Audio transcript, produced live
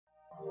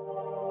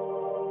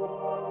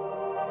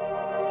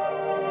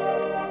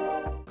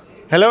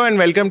Hello and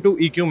welcome to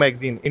EQ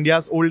Magazine,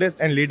 India's oldest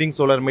and leading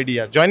solar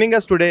media. Joining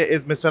us today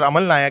is Mr.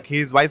 Amal Nayak. He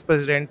is Vice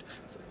President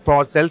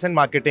for Sales and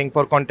Marketing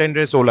for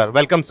Contendre Solar.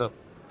 Welcome, sir.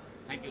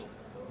 Thank you.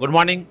 Good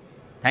morning.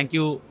 Thank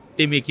you,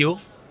 Team EQ,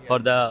 for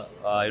the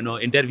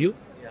interview.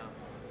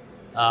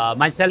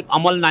 Myself,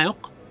 Amal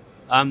Nayak.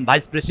 I'm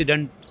Vice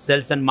President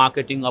Sales and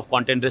Marketing of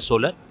Contendre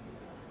Solar.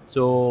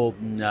 So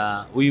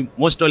we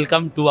most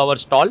welcome to our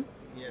stall,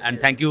 and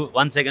thank you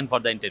once again for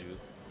the interview.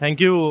 Thank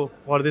you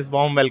for this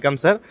warm welcome,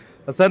 sir.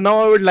 Sir, now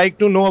I would like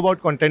to know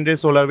about Contendre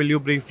Solar. Will you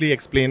briefly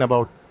explain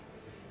about?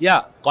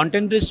 Yeah,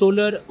 Contendre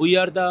Solar, we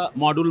are the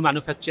module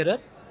manufacturer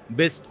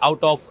based out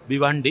of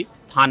Bhiwandi,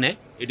 Thane.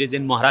 It is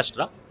in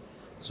Maharashtra.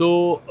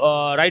 So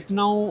right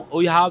now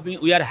we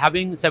are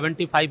having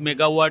 75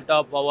 megawatt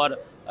of our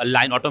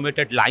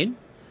automated line,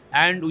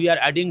 and we are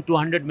adding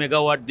 200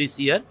 megawatt this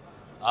year.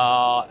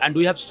 And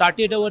we have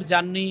started our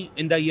journey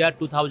in the year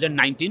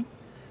 2019.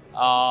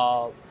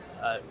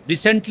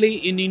 Recently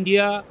in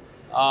India,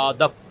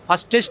 the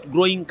fastest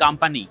growing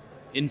company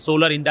in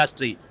solar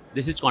industry,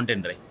 this is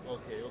Contendre.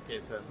 Okay,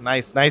 sir.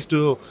 Nice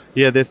to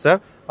hear this, sir.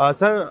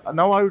 Sir,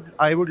 now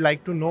I would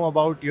like to know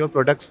about your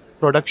product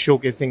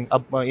showcasing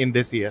in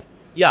this year.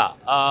 Yeah,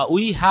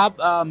 we have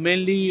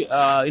mainly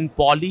in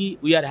poly,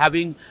 we are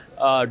having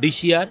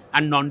DCR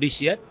and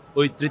non-DCR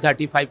with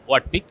 335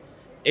 watt peak.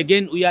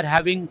 Again, we are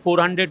having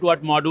 400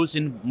 watt modules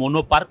in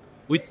monopark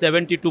with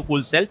 72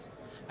 full cells.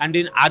 And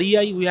in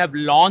REI, we have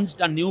launched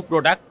a new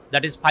product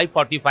that is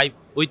 545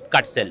 with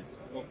cut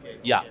cells. Okay.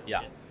 Yeah.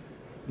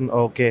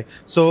 Okay.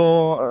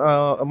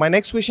 So my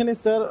next question is,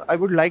 sir, I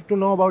would like to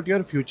know about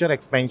your future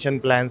expansion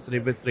plans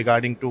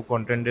regarding to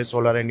Contendre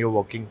Solar and your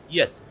working.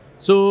 Yes.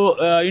 So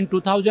in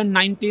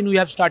 2019, we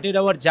have started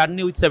our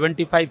journey with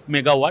 75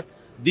 megawatt.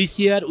 This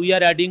year, we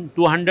are adding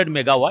 200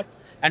 megawatt.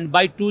 And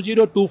by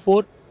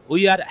 2024,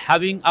 we are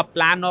having a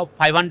plan of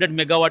 500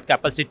 megawatt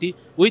capacity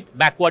with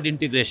backward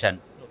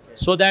integration.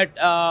 So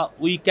that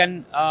we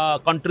can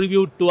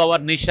contribute to our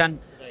nation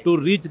to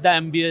reach the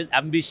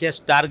ambitious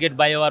target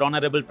by our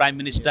Honorable Prime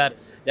Minister,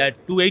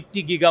 that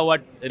 280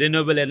 gigawatt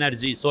renewable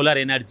energy, solar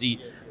energy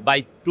by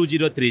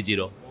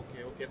 2030. Okay.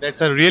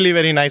 That's a really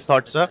very nice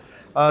thought, sir.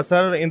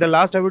 Sir, in the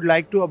last, I would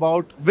like to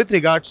with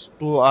regards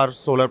to our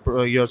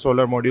your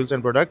solar modules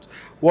and products,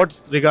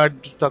 what's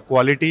regard to the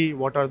quality,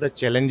 what are the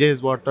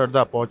challenges, what are the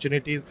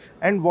opportunities,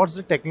 and what's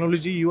the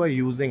technology you are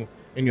using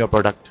in your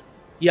product?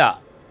 Yeah.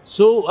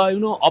 So,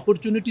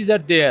 opportunities are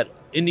there.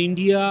 In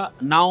India,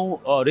 now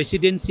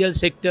residential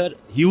sector,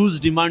 huge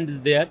demand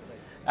is there.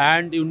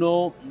 And,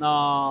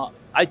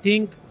 I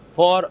think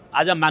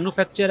as a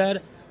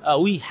manufacturer,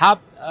 we have,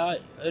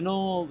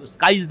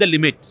 sky is the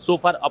limit so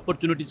far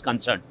opportunity is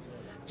concerned.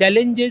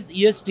 Challenges,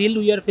 yes, still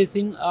we are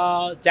facing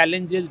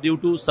challenges due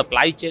to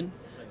supply chain.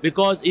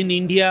 Because in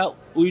India,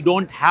 we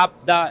don't have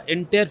the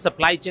entire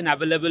supply chain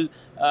available,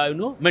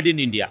 made in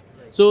India.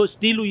 So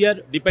still we are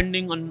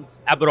depending on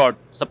abroad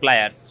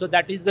suppliers. So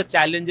that is the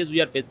challenges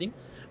we are facing.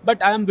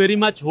 But I am very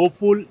much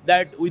hopeful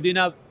that within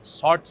a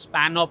short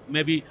span of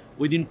maybe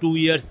within 2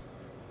 years,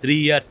 3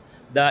 years,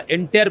 the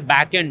entire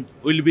backend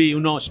will be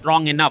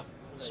strong enough.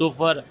 So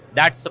for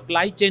that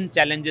supply chain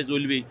challenges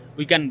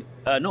we can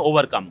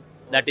overcome.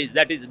 That is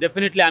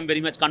definitely I am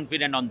very much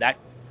confident on that.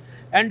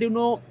 And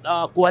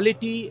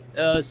quality,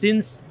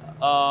 since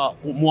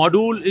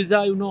module is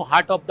a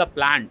heart of the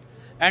plant.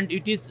 And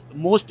it is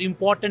most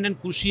important and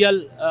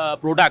crucial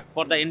product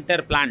for the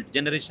entire plant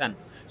generation.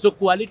 So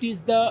quality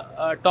is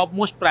the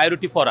topmost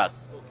priority for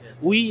us. Okay.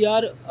 We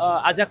are,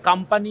 as a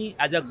company,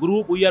 as a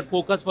group, we are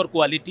focused for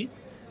quality,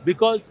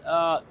 because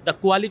the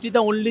quality is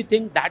the only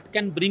thing that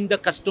can bring the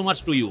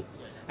customers to you.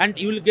 And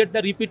you will get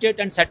the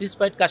repeated and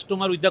satisfied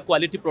customer with the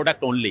quality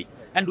product only.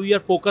 And we are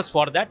focused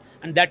for that.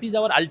 And that is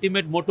our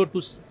ultimate motto,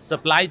 to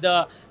supply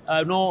the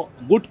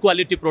good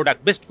quality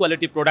product, best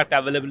quality product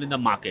available in the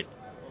market.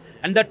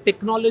 And the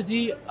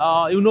technology,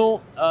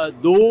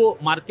 though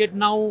market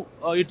now,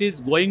 it is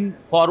going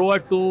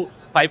forward to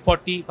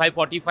 540,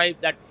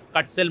 545, that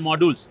cut cell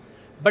modules.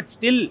 But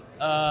still,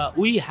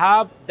 we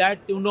have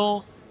that,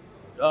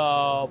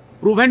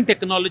 proven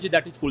technology,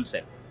 that is full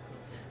cell.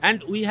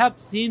 And we have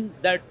seen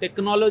that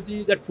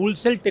technology, that full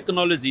cell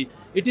technology,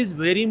 it is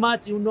very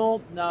much,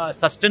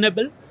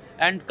 sustainable.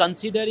 And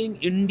considering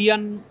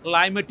Indian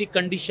climatic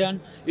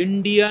condition,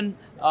 Indian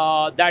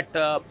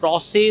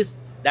process,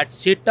 that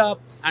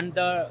setup, and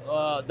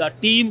the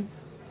team,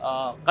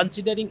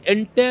 considering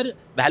entire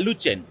value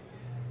chain,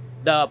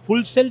 the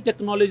full cell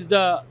technology is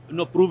the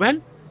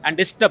proven and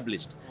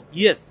established.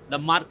 Yes, the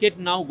market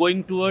now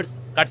going towards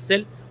cut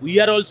cell. We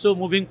are also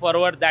moving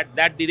forward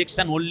that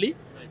direction only.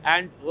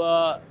 And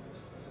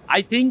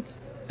I think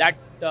that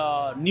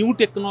new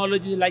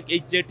technology like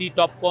HJT,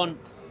 TopCon,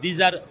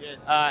 these are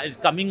is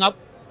coming up,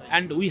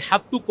 and we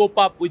have to cope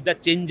up with the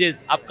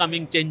changes,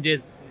 upcoming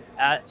changes.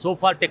 So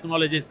far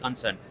technology is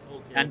concerned.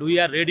 And we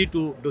are ready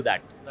to do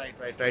that.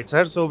 Right,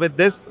 sir. So with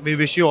this, we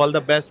wish you all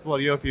the best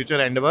for your future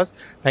endeavors.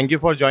 Thank you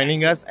for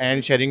joining us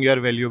and sharing your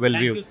valuable views.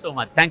 Thank you so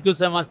much. Thank you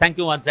so much. Thank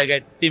you once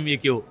again, Team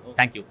EQ.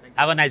 Thank you.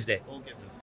 Have a nice day. Okay, sir.